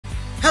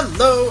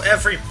Hello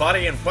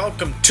everybody and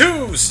welcome to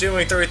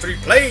Stealing33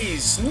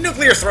 Plays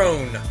Nuclear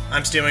Throne!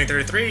 I'm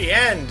Stealing33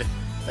 and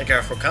thank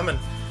you for coming.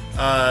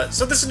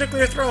 So this is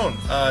Nuclear Throne.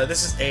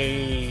 This is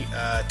a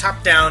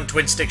top-down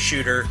twin-stick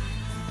shooter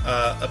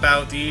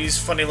about these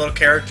funny little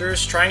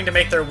characters trying to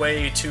make their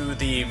way to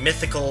the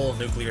mythical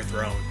Nuclear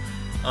Throne.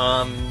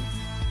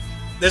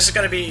 This is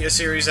going to be a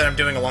series that I'm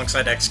doing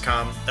alongside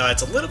XCOM.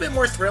 It's a little bit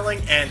more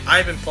thrilling, and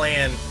I've been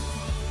playing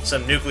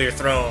some Nuclear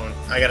Throne,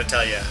 I gotta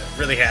tell you,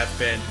 really have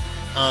been.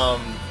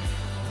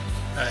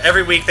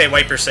 Every week they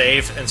wipe your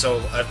save, and so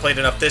I've played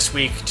enough this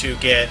week to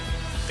get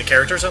the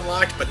characters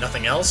unlocked, but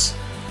nothing else.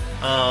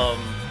 Yeah.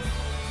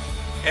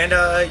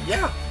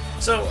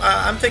 So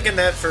I'm thinking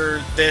that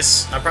for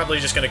this, I'm probably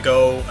just gonna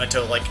go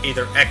until like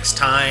either X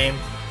time,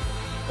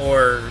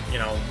 or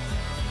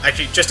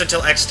actually just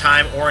until X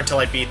time, or until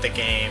I beat the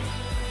game,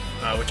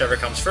 whichever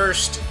comes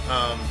first.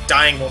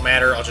 Dying won't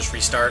matter. I'll just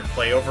restart,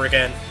 play over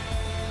again.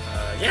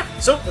 Yeah,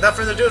 so without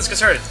further ado, let's get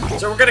started.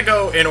 So we're going to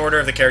go in order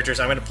of the characters.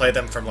 I'm going to play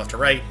them from left to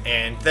right,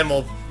 and then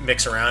we'll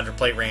mix around or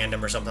play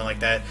random or something like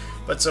that.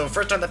 But so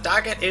first on the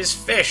docket is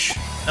Fish.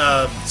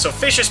 So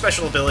Fish's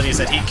special ability is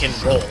that he can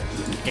roll.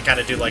 He can kind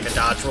of do like a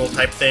dodge roll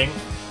type thing.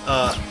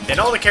 And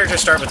all the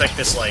characters start with like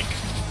this like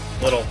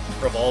little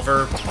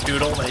revolver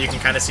doodle that you can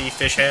kind of see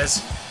Fish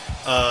has.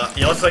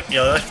 You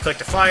left click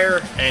to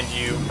fire, and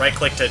you right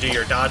click to do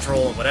your dodge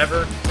roll and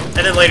whatever.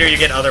 And then later you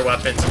get other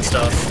weapons and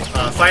stuff.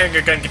 Firing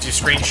your gun gives you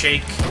screen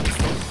shake,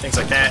 things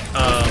like that.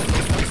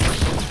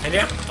 And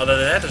yeah, other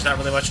than that, there's not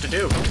really much to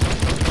do.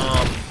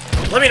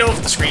 Let me know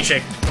if the screen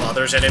shake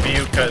bothers any of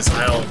you, because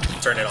I'll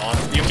turn it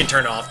off. You can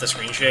turn off the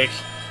screen shake.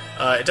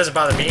 It doesn't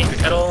bother me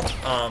at all,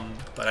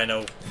 but I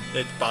know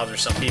it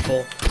bothers some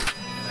people,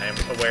 and I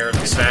am aware of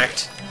this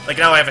fact. Like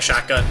now I have a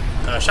shotgun.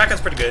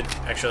 Shotgun's pretty good,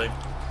 actually.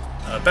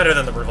 Better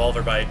than the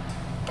revolver by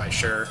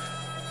sure.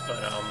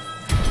 But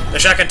the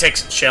shotgun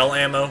takes shell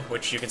ammo,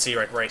 which you can see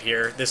right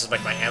here. This is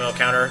like my ammo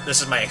counter.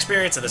 This is my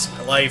experience, and this is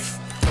my life.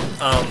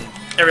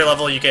 Every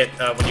level you get,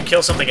 when you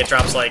kill something, it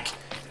drops like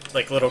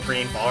little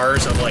green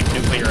bars of like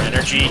nuclear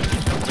energy,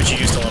 which you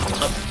use to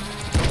level up.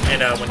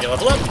 And when you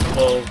level up,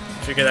 we'll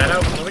figure that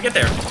out when we get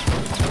there.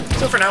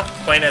 So for now,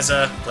 playing as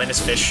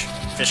Fish.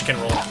 Fish can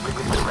roll.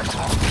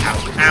 Ow!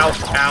 Ow!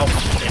 Ow!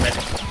 Damn it.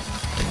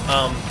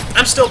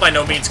 I'm still by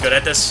no means good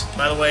at this,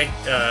 by the way.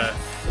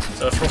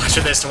 So if you're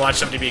watching this to watch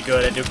somebody be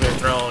good at Nuclear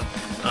Throne,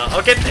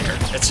 I'll get there.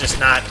 It's just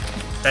not,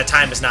 that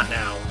time is not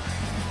now.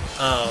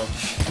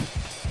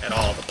 At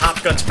all. The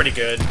pop gun's pretty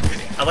good.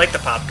 I like the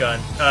pop gun.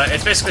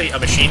 It's basically a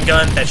machine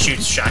gun that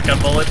shoots shotgun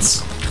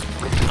bullets.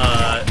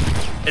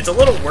 It's a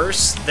little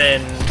worse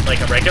than like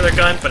a regular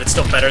gun, but it's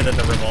still better than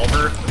the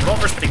revolver. The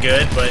revolver's pretty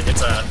good, but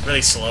it's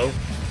really slow.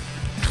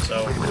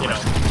 So,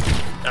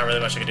 not really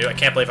much I can do. I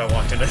can't believe I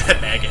walked into that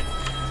maggot.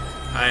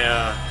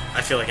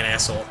 I feel like an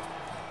asshole.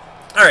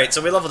 Alright,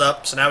 so we leveled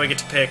up, so now we get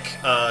to pick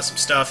some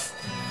stuff.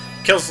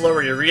 Kills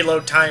lower your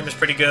reload time is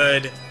pretty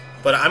good,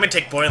 but I'm going to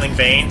take Boiling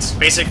Veins.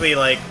 Basically,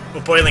 like,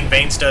 what Boiling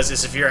Veins does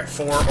is if you're at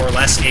 4 or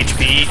less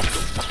HP,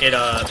 it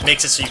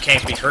makes it so you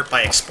can't be hurt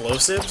by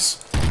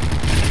explosives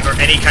or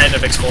any kind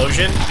of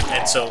explosion,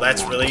 and so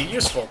that's really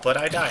useful, but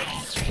I died.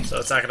 So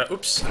it's not going to...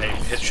 Oops, I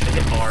should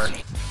have hit R.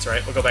 It's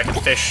alright, we'll go back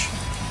and Fish.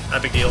 Not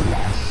a big deal.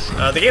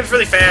 The game's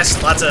really fast.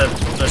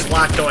 There's a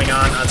lot going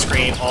on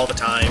screen all the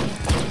time.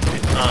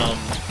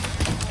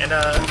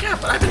 Yeah,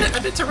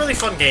 but it's a really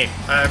fun game.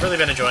 I've really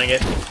been enjoying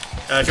it.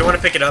 If you want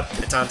to pick it up,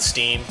 it's on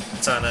Steam.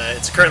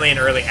 It's currently in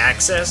early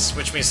access,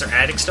 which means they're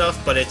adding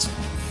stuff, but it's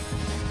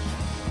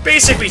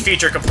basically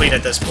feature complete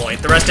at this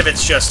point. The rest of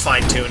it's just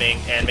fine-tuning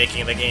and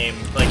making the game,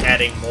 like,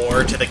 adding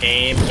more to the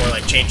game, or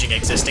like changing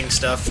existing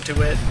stuff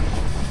to it.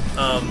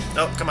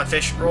 Oh, come on,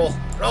 Fish, roll.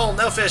 Roll,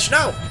 no, Fish,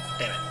 no!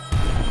 Damn it.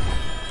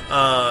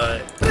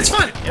 But it's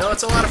fun,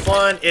 it's a lot of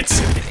fun. It's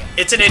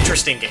an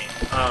interesting game.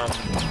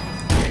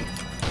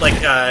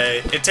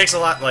 It takes a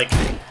lot, like,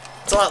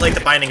 it's a lot like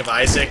The Binding of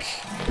Isaac,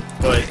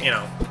 but,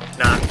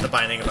 not The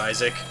Binding of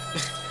Isaac.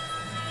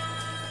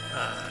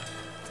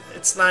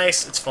 It's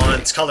nice, it's fun,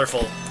 it's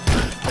colorful,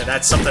 and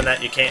that's something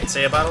that you can't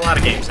say about a lot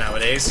of games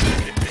nowadays.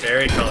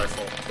 Very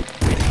colorful.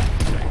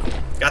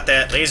 Got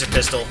that laser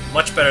pistol,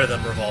 much better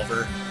than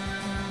revolver.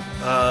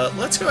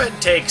 Let's go ahead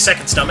and take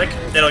Second Stomach.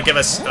 It'll give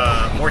us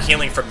more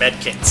healing for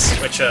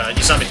medkits, which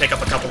you saw me pick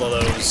up a couple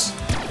of those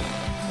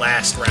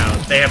last round.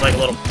 They have like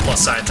little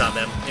plus signs on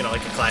them,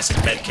 like a classic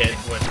medkit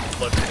would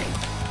look.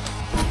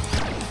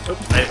 Oop,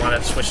 I didn't want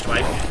to switch to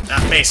my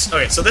mace.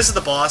 Okay, so this is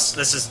the boss.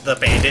 This is the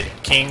Bandit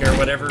King or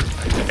whatever.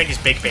 I think he's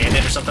Big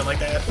Bandit or something like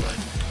that. But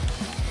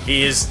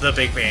he is the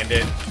Big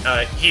Bandit.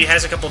 He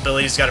has a couple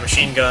abilities. He's got a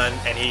machine gun,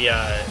 and he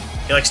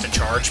likes to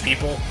charge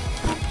people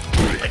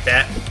like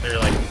that. They're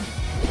like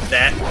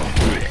that.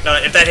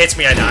 If that hits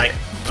me, I die.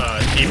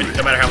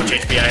 No matter how much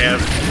HP I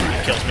have,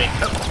 it kills me.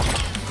 Oh,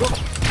 cool.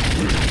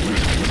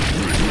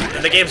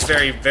 And the game's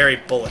very, very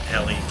bullet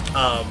helly.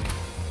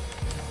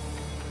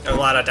 A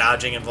lot of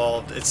dodging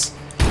involved. It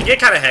can get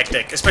kind of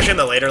hectic, especially in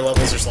the later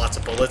levels. There's lots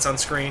of bullets on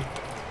screen.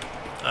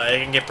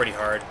 It can get pretty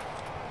hard.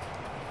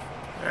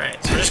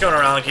 Alright, so we're just going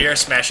around here,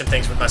 smashing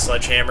things with my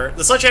sledgehammer.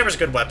 The sledgehammer's a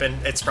good weapon.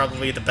 It's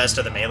probably the best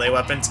of the melee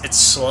weapons. It's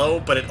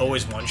slow, but it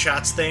always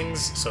one-shots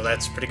things, so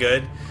that's pretty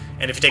good.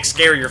 And if you take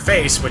Scare Your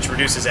Face, which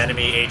reduces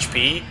enemy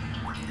HP,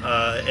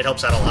 it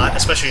helps out a lot,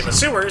 especially in the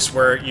sewers,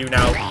 where you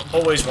now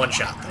always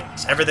one-shot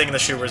things. Everything in the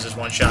sewers is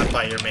one-shot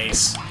by your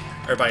mace,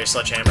 or by your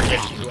sledgehammer,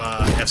 if you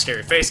have Scare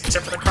Your Face,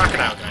 except for the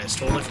crocodile guys.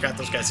 Totally forgot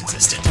those guys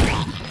existed.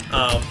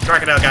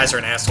 Crocodile guys are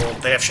an asshole.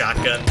 They have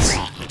shotguns.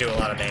 They do a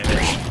lot of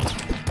damage.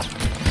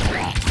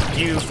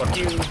 Fuck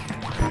you.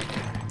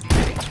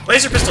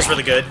 Laser pistol's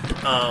really good.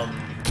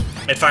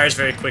 It fires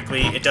very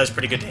quickly. It does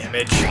pretty good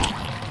damage.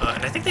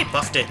 And I think they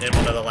buffed it in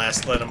one of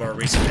the more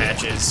recent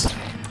patches.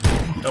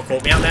 Don't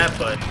quote me on that,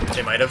 but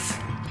they might have.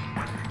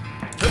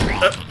 There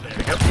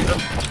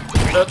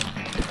we go.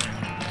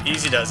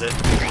 Easy does it.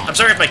 I'm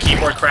sorry if my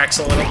keyboard crackles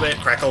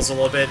a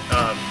little bit.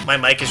 My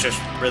mic is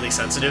just really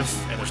sensitive,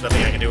 and there's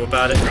nothing I can do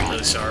about it. I'm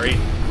really sorry.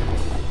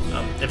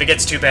 If it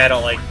gets too bad,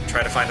 I'll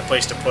try to find a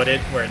place to put it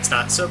where it's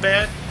not so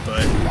bad,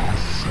 but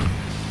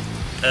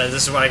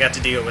this is what I got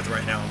to deal with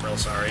right now. I'm real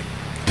sorry.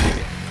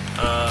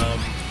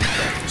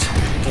 Just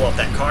pull up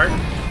that card.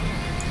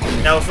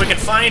 Now, if we can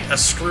find a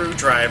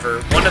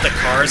screwdriver, one of the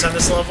cars on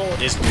this level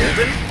is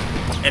golden,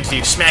 and if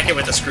you smack it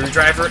with a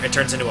screwdriver, it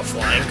turns into a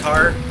flying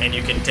car, and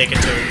you can take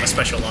it to a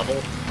special level.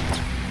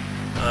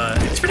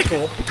 It's pretty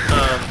cool.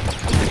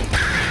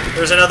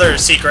 There's another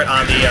secret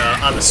on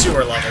the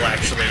sewer level,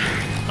 actually.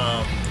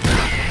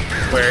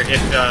 Where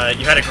if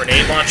you had a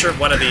grenade launcher,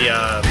 one of the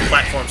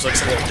platforms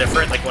looks a little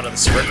different, like one of the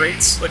sewer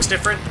grates looks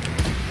different.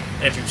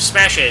 And if you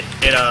smash it,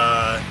 it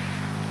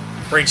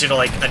brings you to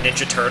like a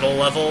Ninja Turtle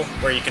level,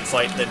 where you can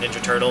fight the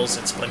Ninja Turtles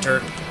and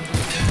Splinter.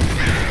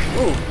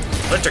 Ooh,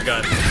 Splinter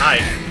gun. Hi,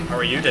 how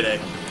are you today?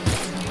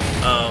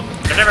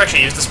 I've never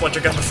actually used the Splinter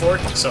gun before,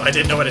 so I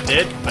didn't know what it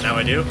did, but now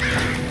I do.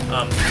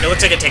 It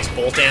looks like it takes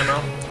bolt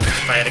ammo,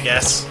 if I had to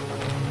guess.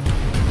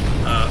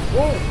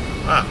 Whoa!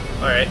 Ah,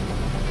 alright.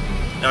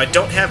 Now, I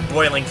don't have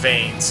boiling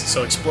veins,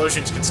 so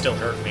explosions can still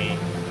hurt me.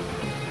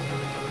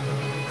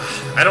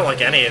 I don't like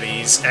any of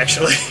these,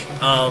 actually.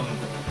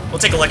 We'll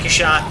take a Lucky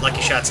Shot. Lucky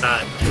Shot's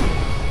not...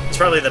 It's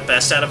probably the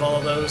best out of all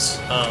of those.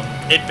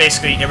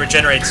 It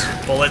regenerates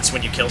bullets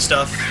when you kill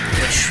stuff,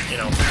 which, you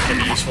know, can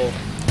be useful.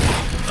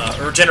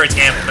 It regenerates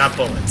ammo, not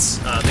bullets.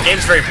 The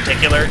game's very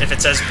particular. If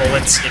it says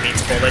bullets, it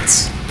means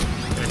bullets.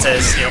 If it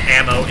says, you know,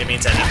 ammo, it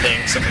means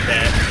anything, something like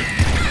that.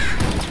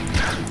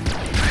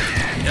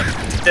 Yep.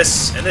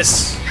 This,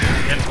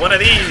 and one of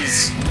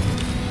these!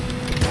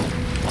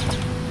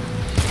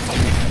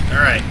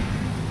 Alright.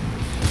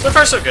 So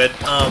far, so good.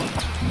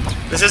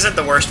 This isn't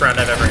the worst round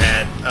I've ever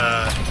had.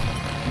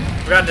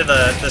 We've gotten to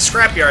the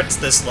scrapyards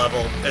this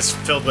level. It's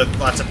filled with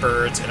lots of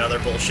birds and other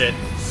bullshit.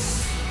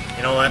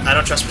 You know what? I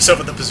don't trust myself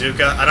with the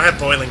bazooka. I don't have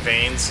boiling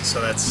veins,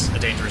 so that's a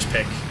dangerous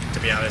pick, to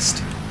be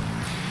honest.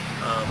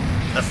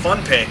 A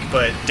fun pick,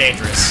 but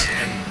dangerous.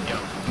 And, you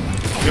know,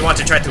 we want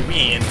to try to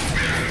win.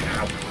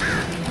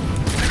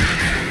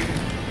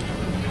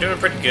 Doing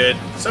pretty good.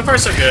 So far,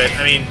 so good.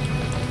 I mean,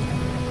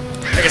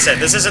 like I said,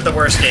 this isn't the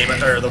worst game,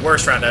 or the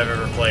worst round I've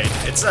ever played.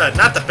 It's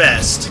not the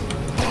best.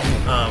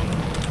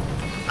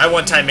 I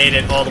one time made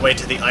it all the way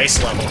to the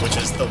ice level, which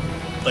is the,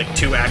 like,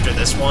 2 after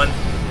this one.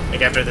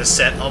 Like, after this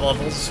set of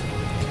levels.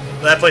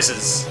 That place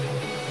is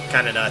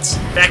kind of nuts.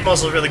 Back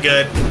muscle is really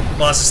good.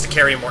 Allows us to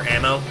carry more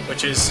ammo,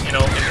 which is, you know,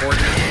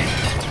 important.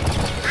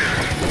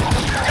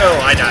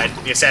 Oh, I died.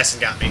 The assassin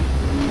got me.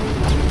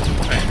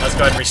 Alright, let's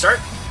go ahead and restart.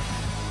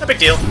 No big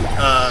deal.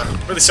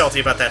 Really salty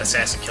about that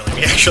assassin killing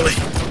me, actually.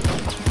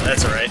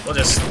 That's alright. We'll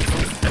just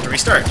have to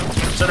restart.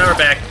 So now we're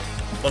back.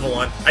 Level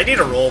 1. I need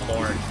to roll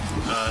more.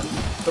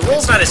 The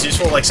roll's not as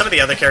useful. Like, some of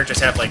the other characters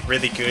have, like,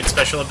 really good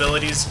special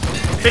abilities.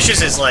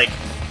 Fish's is, like,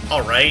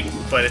 alright,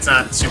 but it's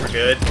not super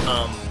good.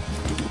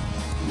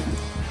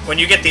 When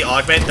you get the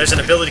augment, there's an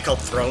ability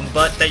called Throne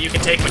Butt that you can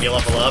take when you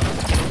level up.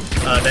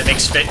 That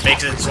makes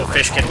it so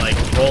fish can, like,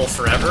 roll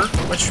forever,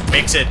 which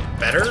makes it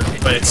better,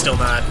 but it's still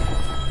not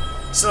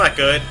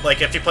good.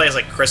 Like, if you play as,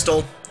 like,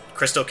 Crystal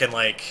can,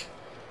 like,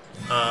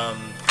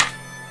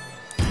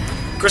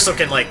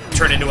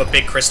 turn into a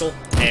big crystal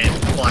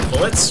and block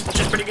bullets, which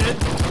is pretty good.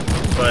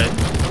 But,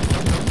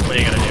 what are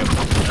you gonna do?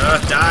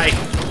 Die!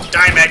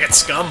 Die, maggot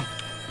scum!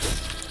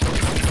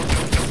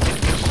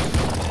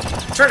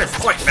 Turn and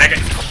fight, maggot!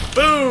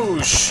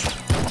 Boosh!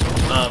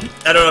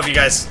 I don't know if you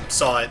guys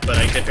saw it, but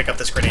I did pick up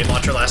this grenade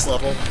launcher last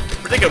level.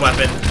 Pretty good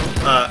weapon.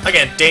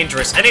 Again,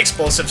 dangerous. Any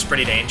explosive's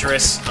pretty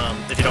dangerous,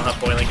 if you don't have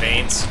boiling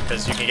veins,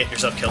 because you can get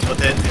yourself killed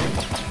with it.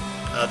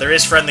 There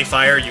is friendly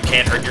fire, you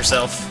can't hurt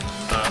yourself.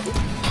 Go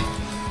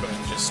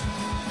ahead, just...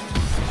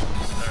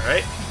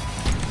 Alright.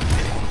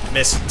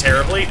 Missed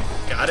terribly.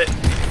 Got it.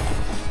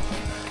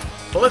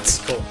 Bullets?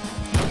 Cool.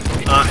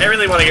 I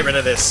really want to get rid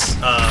of this,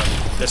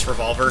 this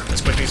revolver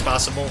as quickly as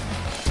possible.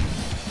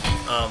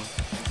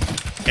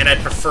 And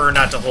I'd prefer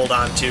not to hold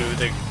on to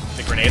the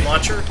grenade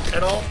launcher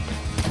at all.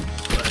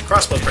 But the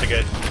crossbow's pretty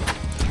good.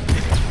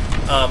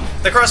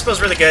 The crossbow's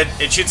really good.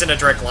 It shoots in a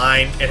direct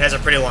line. It has a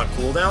pretty long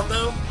cooldown,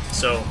 though.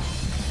 So,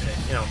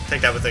 you know,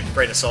 take that with a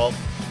grain of salt.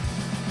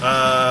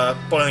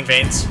 Boiling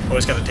Veins.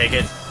 Always gotta take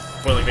it.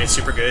 Boiling Veins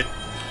super good.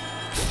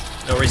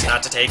 No reason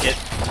not to take it.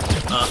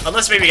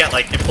 Unless maybe you got,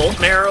 like, if Bolt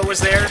Marrow was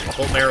there.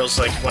 Bolt Marrow's,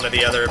 like, one of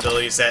the other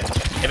abilities that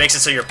it makes it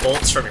so your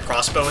bolts from your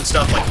crossbow and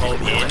stuff, like,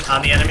 home in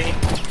on the enemy.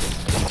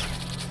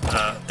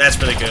 That's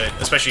really good,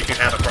 especially if you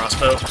have a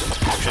crossbow.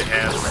 You should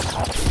have.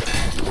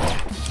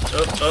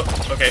 Oh,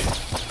 okay.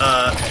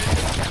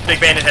 Big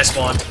Bandit has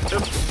spawned.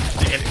 Oop.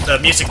 And the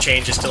music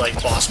changes to, like,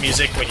 boss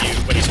music when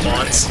he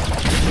spawns.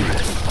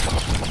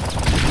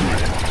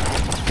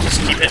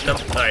 Just keep hitting him.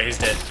 Alright, he's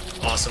dead.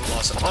 Awesome,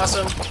 awesome,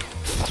 awesome.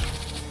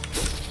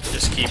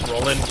 Just keep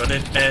rolling,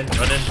 running, and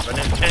running,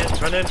 running,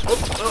 and running.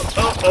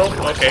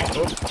 Oh, okay.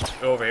 Oh,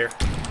 go over here.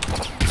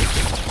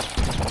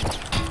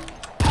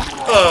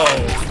 Oh,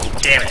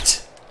 damn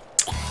it.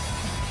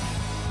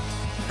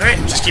 Alright,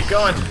 just keep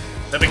going.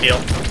 No big deal.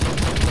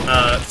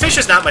 Fish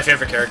is not my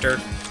favorite character.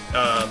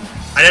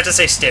 I'd have to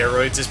say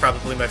Steroids is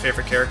probably my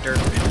favorite character.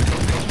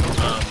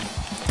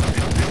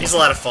 He's a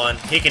lot of fun.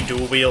 He can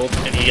dual wield,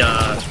 and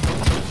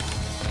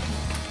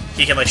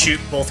he can like shoot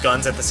both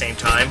guns at the same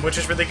time, which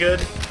is really good.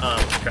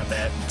 Grab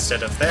that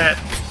instead of that.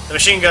 The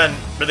machine gun,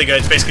 really good.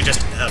 It's basically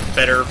just a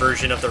better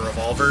version of the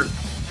revolver.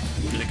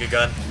 Really good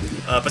gun.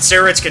 But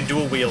Steroids can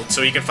dual wield,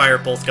 so he can fire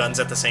both guns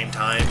at the same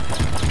time.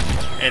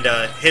 And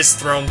his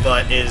thrown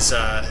butt is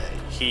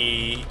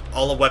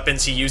all the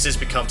weapons he uses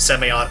become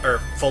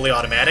fully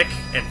automatic,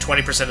 and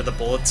 20% of the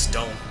bullets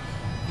don't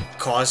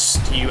cost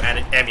you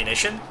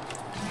ammunition.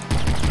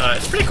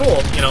 It's pretty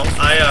cool, you know.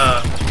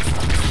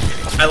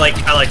 I like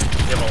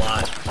him a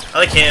lot. I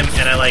like him,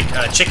 and I like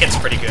Chicken's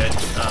pretty good.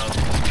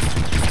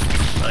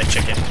 I like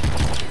Chicken.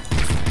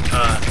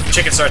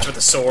 Chicken starts with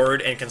a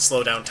sword and can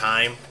slow down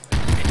time,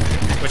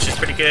 which is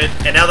pretty good.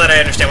 And now that I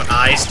understand what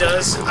Eyes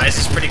does, Eyes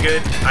is pretty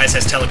good. Eyes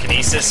has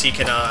telekinesis. He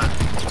can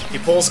he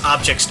pulls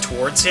objects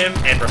towards him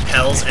and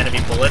repels enemy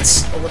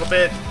bullets a little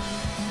bit.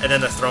 And then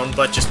the thrown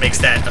butt just makes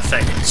that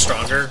effect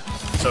stronger,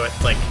 so it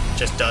like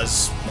just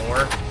does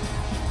more.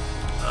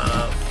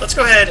 Let's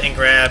go ahead and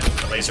grab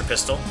a laser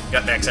pistol.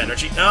 Got max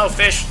energy. No,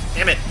 fish!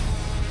 Damn it!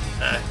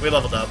 We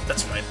leveled up.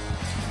 That's fine.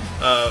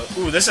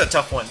 Ooh, this is a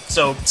tough one.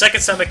 So,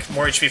 Second Stomach,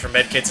 more HP for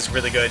medkits is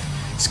really good.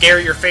 Scare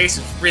Your Face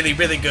is really,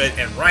 really good.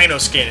 And Rhino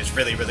Skin is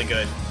really, really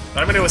good.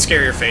 But I'm going to go with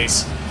Scare Your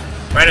Face.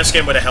 Rhino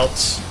Skin would have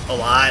helped a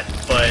lot,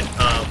 but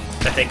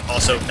I think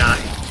also not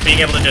being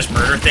able to just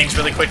murder things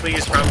really quickly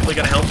is probably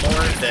going to help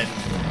more than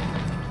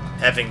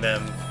having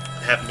them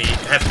have me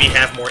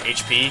have more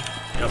HP.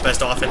 You know, best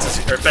defense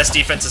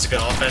is a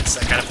good offense.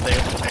 That kind of thing.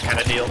 That kind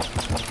of deal.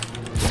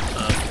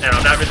 And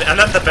I'm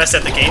not the best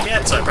at the game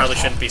yet, so I probably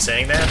shouldn't be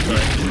saying that.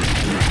 But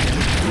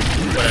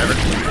whatever.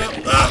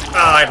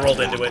 I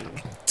rolled into it.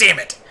 Damn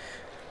it.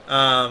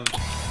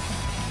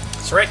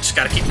 That's right. Just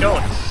gotta keep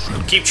going.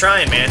 Keep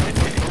trying, man.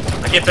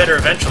 I get better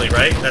eventually,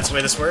 right? That's the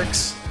way this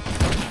works.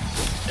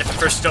 If at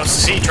first you don't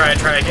succeed, try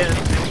again.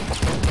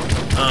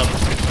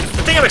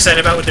 The thing I'm excited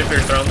about with Nuclear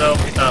Throne, though,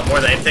 more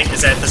than anything,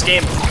 is that this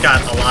game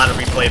got a lot of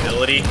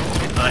replayability.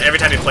 Every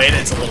time you play it,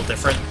 it's a little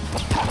different.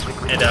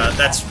 And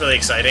that's really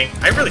exciting.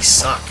 I really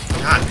suck.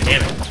 God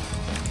damn it.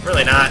 I'm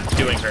really not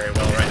doing very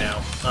well right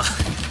now.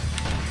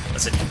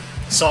 Let's see.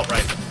 Assault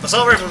Rifle.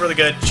 Assault Rifle is really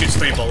good. Shoots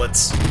 3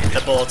 bullets.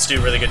 The bullets do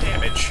really good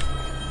damage.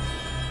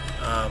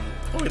 Oh,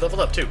 we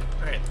leveled up, too.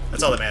 Alright.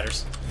 That's all that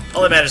matters.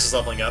 All that matters is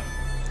leveling up.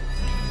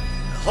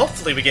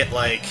 Hopefully we get,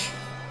 like...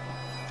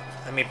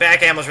 I mean,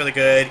 back ammo's really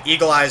good,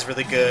 Eagle Eye's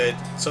really good,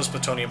 so's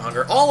Plutonium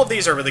Hunger. All of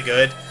these are really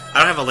good. I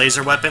don't have a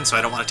laser weapon, so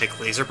I don't want to take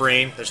Laser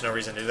Brain. There's no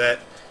reason to do that.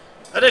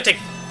 I'm gonna take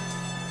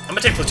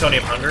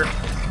Plutonium Hunger.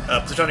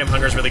 Plutonium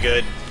Hunger is really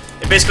good.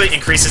 It basically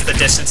increases the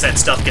distance that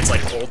stuff gets,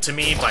 like, pulled to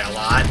me by a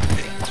lot.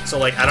 So,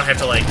 like, I don't have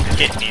to, like,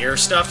 get near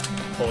stuff to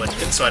pull it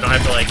in, so I don't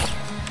have to, like,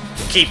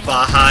 keep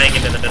Bahaing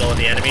into the middle of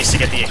the enemies to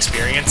get the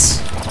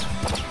experience.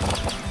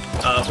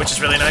 Which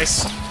is really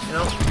nice, you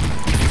know?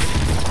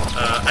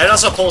 It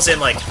also pulls in,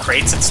 like,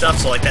 crates and stuff,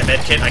 so, like, that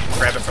medkit, I can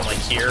grab it from, like,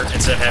 here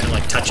instead of having to,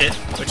 like, touch it,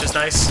 which is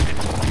nice.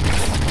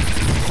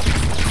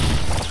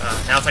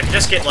 Now, if I could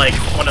just get, like,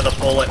 one of the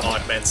bullet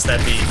augments,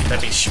 that'd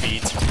be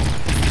sweet.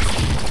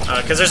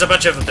 Because there's a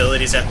bunch of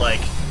abilities that,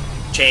 like,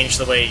 change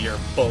the way your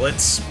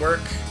bullets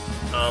work,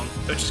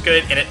 which is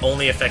good, and it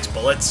only affects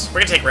bullets.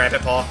 We're gonna take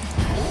Rabbit Paw.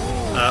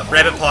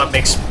 Rabbit Paw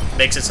makes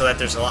it so that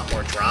there's a lot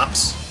more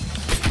drops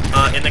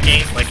in the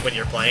game, like, when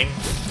you're playing,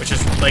 which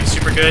is, like,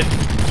 super good.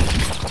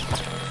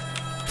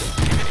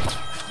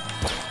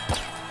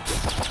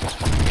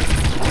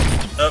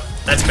 Oh,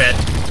 that's bad.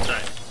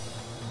 Alright.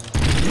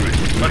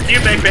 Fuck you,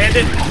 Big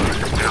Bandit!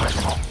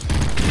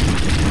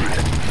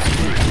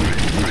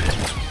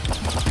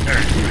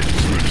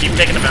 Alright. Keep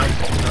taking him out.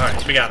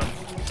 Alright, we got him.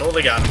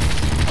 Totally got him.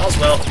 All's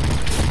well.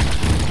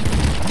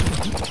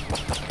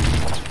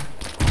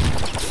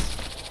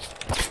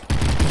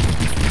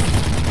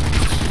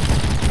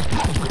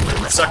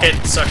 Suck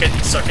it, suck it,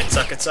 suck it,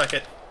 suck it, suck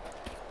it.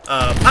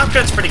 Pop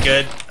Gun's pretty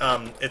good.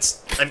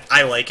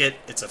 I like it.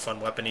 It's a fun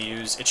weapon to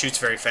use. It shoots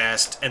very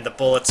fast, and the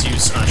bullets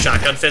use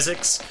shotgun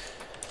physics.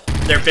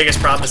 their biggest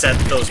problem is that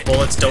those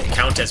bullets don't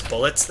count as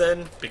bullets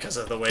then, because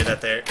of the way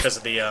that because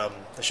of the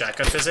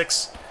shotgun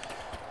physics.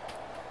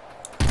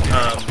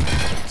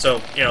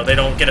 So, you know, they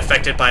don't get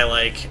affected by,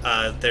 like,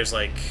 there's,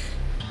 like,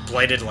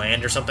 blighted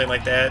land or something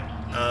like that.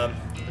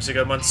 There's a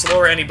good one.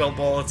 Slower anti-built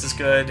bullets is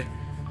good.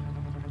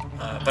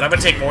 But I'm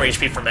going to take more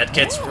HP for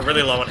medkits. We're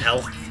really low on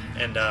health,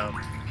 and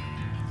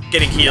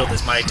getting healed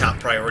is my top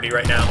priority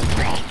right now.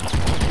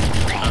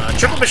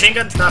 Triple machine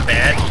gun's not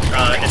bad.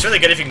 It's really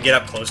good if you can get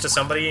up close to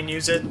somebody and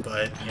use it,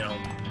 but, you know,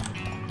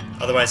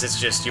 otherwise it's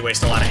just you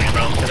waste a lot of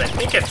ammo, because I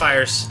think it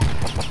fires,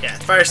 yeah,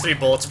 it fires 3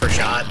 bullets per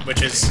shot,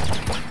 which is,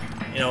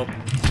 you know,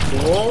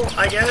 cool,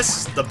 I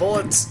guess. The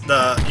bullets,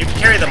 you can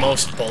carry the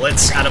most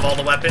bullets out of all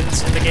the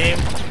weapons in the game,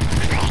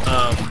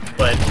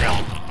 but, you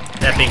know,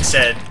 that being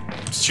said,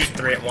 shooting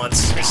 3 at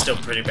once is still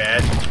pretty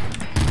bad.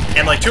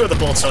 And, like, 2 of the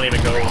bullets don't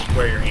even go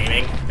where you're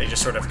aiming. They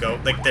just sort of go,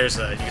 like, there's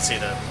a, you can see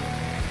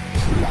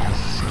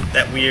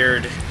that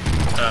weird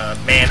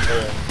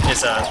manhole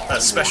is a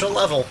special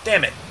level.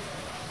 Damn it.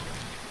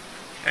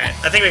 Alright,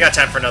 I think we got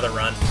time for another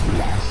run.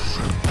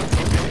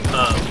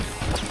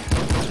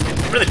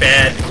 Really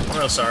bad. I'm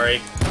real sorry.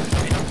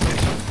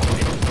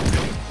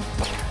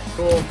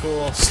 Cool,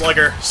 cool.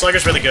 Slugger.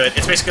 Slugger's really good.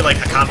 It's basically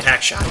like a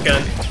compact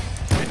shotgun,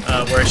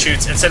 where it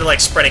shoots, instead of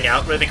like spreading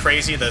out really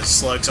crazy, the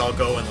slugs all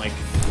go in like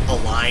a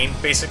line,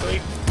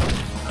 basically.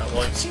 Well,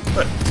 look, see,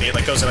 it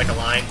like goes in like a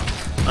line.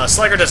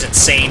 Slugger does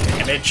insane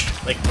damage,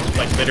 like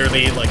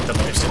literally like the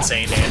most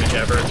insane damage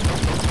ever.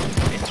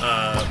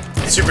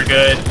 It's super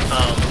good.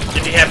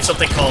 If you have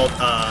something called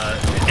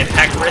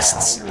impact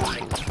wrists,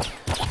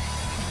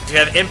 if you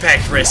have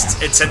impact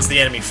wrists, it sends the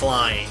enemy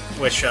flying,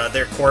 which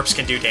their corpse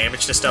can do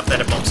damage to stuff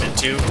that it bumps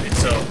into,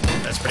 so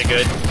that's pretty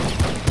good.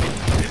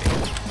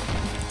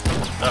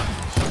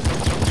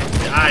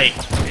 Die!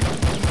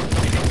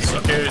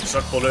 Suck it,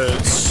 suck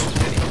bullets.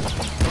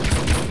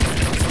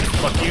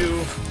 Fuck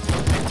you.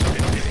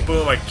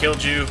 Boom, I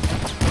killed you.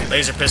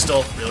 Laser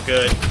pistol, real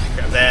good.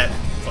 Grab that.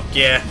 Fuck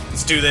yeah.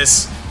 Let's do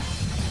this.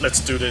 Let's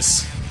do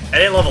this. I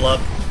didn't level up.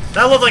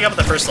 Not leveling up at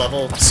the first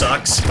level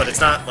sucks, but it's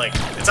not like,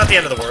 it's not the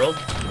end of the world.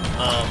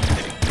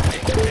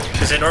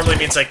 Because it normally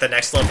means like the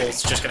next level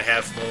is just gonna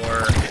have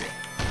more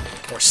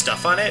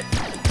stuff on it,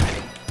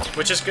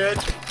 which is good.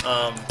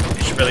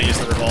 You should really use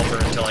the revolver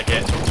until I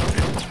get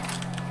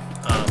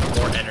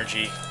more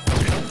energy.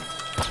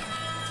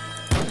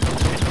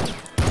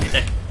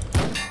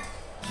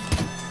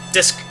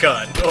 Disc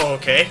gun. Oh,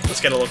 okay.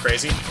 Let's get a little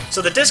crazy. So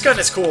the disc gun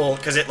is cool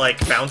because it, like,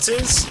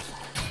 bounces,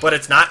 but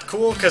it's not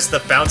cool because the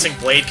bouncing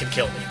blade can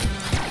kill me.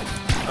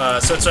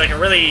 So it's, like, a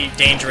really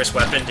dangerous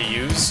weapon to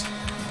use.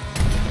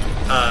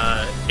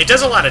 It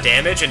does a lot of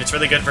damage, and it's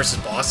really good versus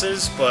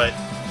bosses, but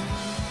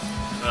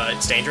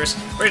it's dangerous.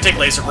 We're gonna take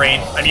laser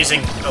brain. I'm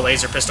using a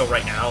laser pistol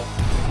right now.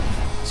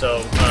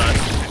 So,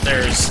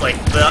 there's,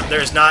 like,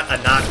 there's not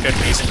good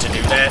reason to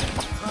do that.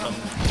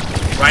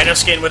 Rhino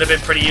skin would have been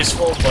pretty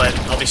useful, but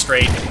I'll be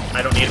straight.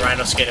 I don't need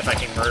rhino skin if I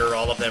can murder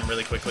all of them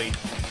really quickly.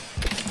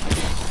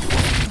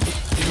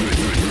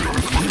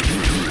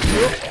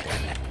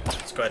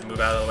 Let's go ahead and move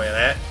out of the way of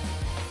that.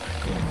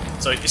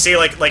 So you see,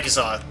 like you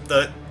saw,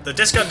 the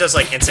disc gun does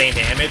like insane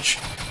damage,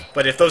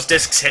 but if those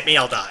discs hit me,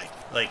 I'll die.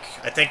 Like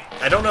I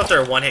don't know if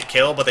they're a one-hit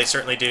kill, but they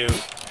certainly do.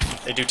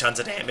 They do tons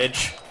of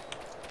damage.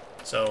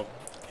 So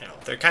you know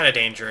they're kind of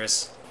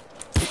dangerous.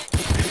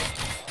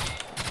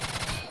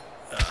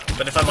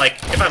 But if I'm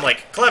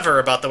like clever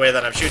about the way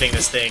that I'm shooting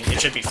this thing, it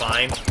should be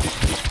fine.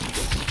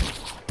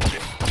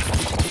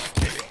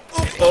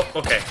 Oh,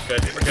 okay,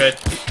 good. We're good.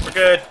 We're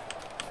good.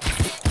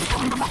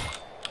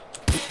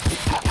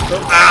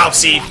 Oh, ow!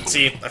 See,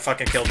 I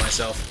fucking killed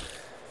myself.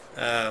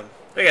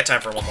 We got time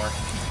for one more.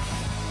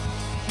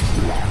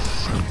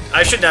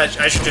 I should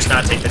just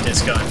not take the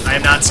disc gun. I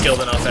am not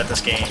skilled enough at this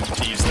game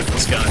to use the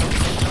disc gun.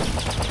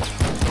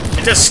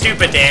 It does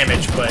stupid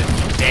damage, but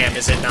damn,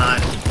 is it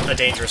not a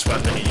dangerous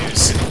weapon to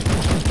use.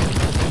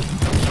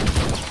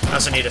 I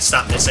also need to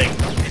stop missing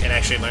and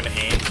actually learn to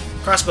aim.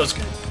 Crossbow's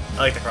good. I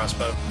like the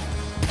crossbow.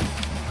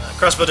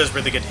 Crossbow does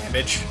really good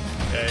damage.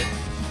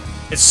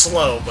 It's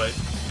slow, but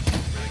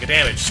really good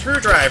damage.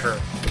 Screwdriver!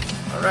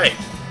 Alright.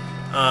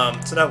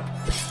 So now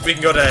we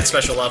can go to that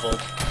special level.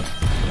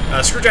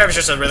 Screwdriver's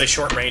just a really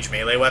short-range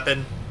melee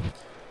weapon.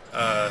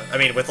 I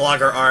mean, with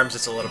longer arms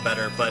it's a little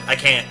better, but I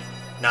can't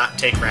not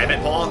take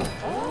Rabbit Paw.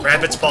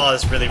 Rabbit's Paw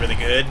is really, really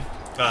good.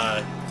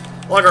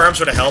 Longer arms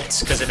would have helped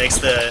because it makes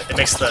the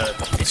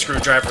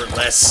screwdriver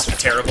less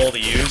terrible to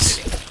use.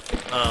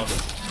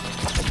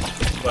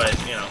 But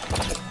you know,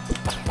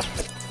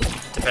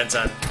 depends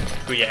on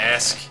who you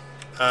ask.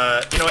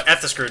 You know what? F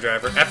the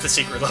screwdriver. F the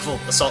secret level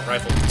assault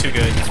rifle. Too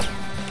good.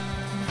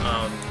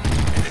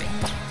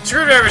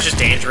 Screwdriver's just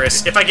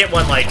dangerous. If I get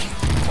one like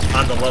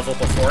on the level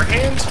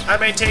beforehand, I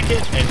might take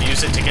it and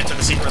use it to get to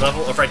the secret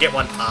level. Or if I get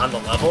one on the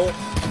level,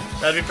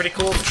 that'd be pretty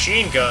cool.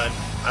 Machine gun.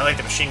 I like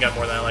the machine gun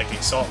more than I like the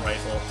assault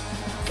rifle,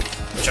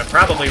 which I'm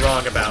probably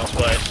wrong about.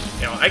 But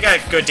you know, I got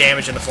good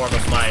damage in the form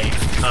of my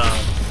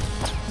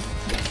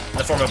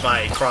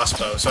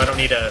crossbow, so I don't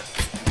need to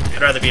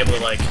I'd rather be able to,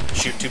 like,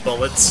 shoot 2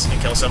 bullets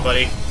and kill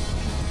somebody.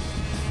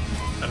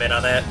 I'm in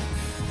on that.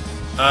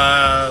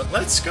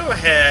 Let's go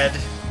ahead.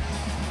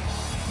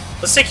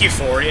 Let's take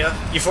Euphoria.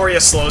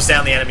 Euphoria slows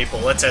down the enemy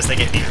bullets as they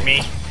get near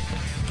me,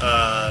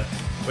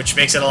 which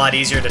makes it a lot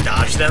easier to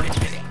dodge them,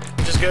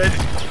 which is good.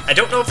 I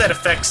don't know if that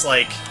affects,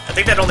 like, I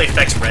think that only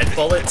affects red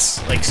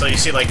bullets. Like, so you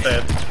see, like,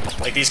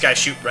 these guys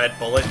shoot red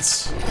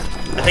bullets.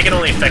 I think it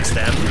only affects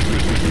them.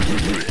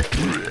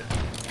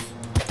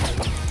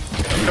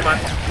 Oh, come on.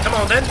 Come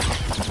on, then.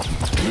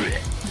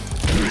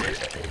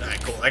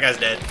 Alright, cool. That guy's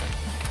dead.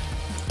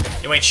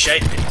 You ain't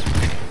shite.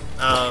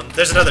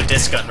 There's another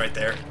disc gun right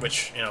there,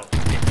 which, you know,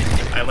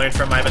 I learned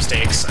from my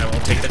mistakes. I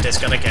won't take the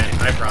disc gun again,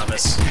 I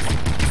promise.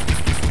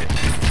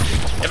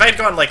 If I had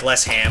gone, like,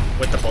 less ham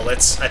with the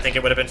bullets, I think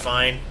it would have been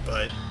fine,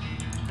 but,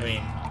 I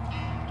mean,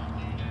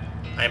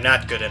 I'm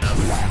not good enough.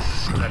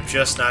 I'm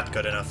just not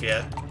good enough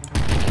yet.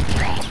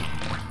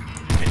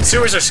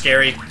 Sewers are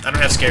scary. I don't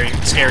have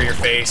scarier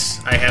face.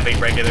 I have a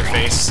regular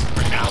face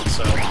right now,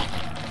 so...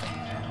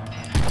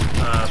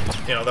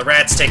 you know, the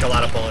rats take a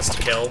lot of bullets to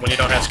kill when you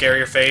don't have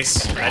scarier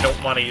face. I don't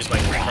want to use my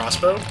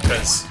crossbow,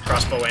 because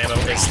crossbow ammo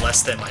is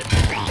less than my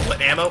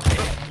bullet ammo.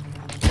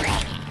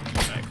 Alright,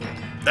 cool.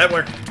 That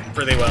worked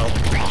really well.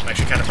 I'm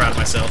actually kind of proud of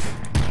myself.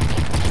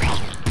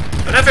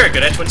 I'm not very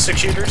good at twin-stick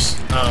shooters.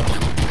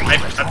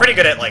 I'm pretty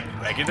good at, like,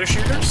 regular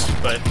shooters,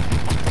 but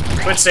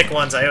twin-stick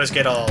ones, I always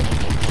get all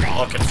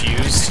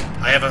confused.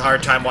 I have a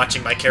hard time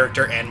watching my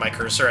character and my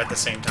cursor at the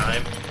same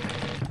time.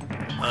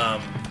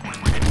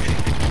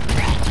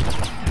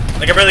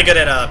 Like, I'm really good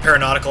at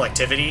Paranautical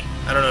Activity.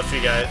 I don't know if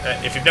you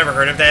guys, if you've never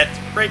heard of that.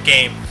 Great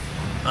game.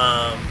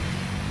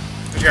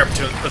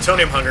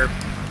 Plutonium Hunger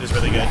is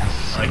really good.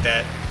 I like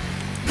that.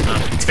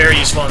 It's very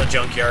useful in the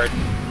junkyard.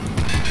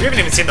 We haven't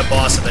even seen the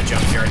boss in the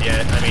junkyard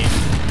yet. I mean,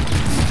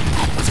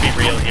 let's be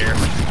real here.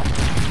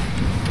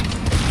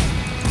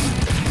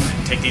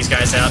 Take these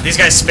guys out. These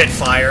guys spit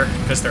fire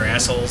because they're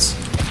assholes.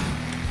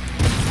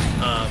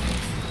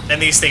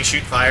 And these things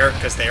shoot fire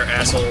because they're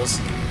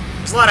assholes.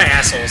 There's a lot of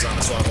assholes on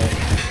this level.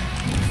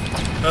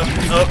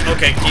 Oh,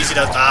 okay, easy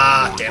does.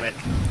 Ah, damn it.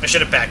 I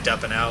should have backed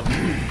up and out.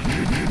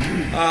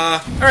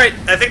 Alright,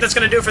 I think that's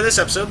going to do it for this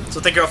episode, so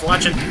thank you all for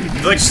watching. If you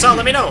like what you saw,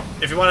 let me know.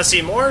 If you want to see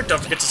more,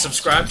 don't forget to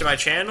subscribe to my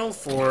channel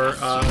for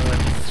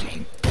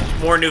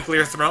more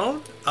Nuclear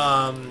Throne.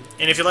 And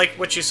if you like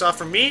what you saw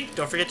from me,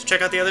 don't forget to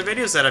check out the other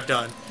videos that I've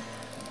done.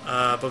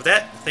 But with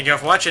that, thank you all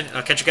for watching, and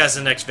I'll catch you guys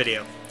in the next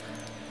video.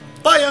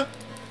 Bye! -ya!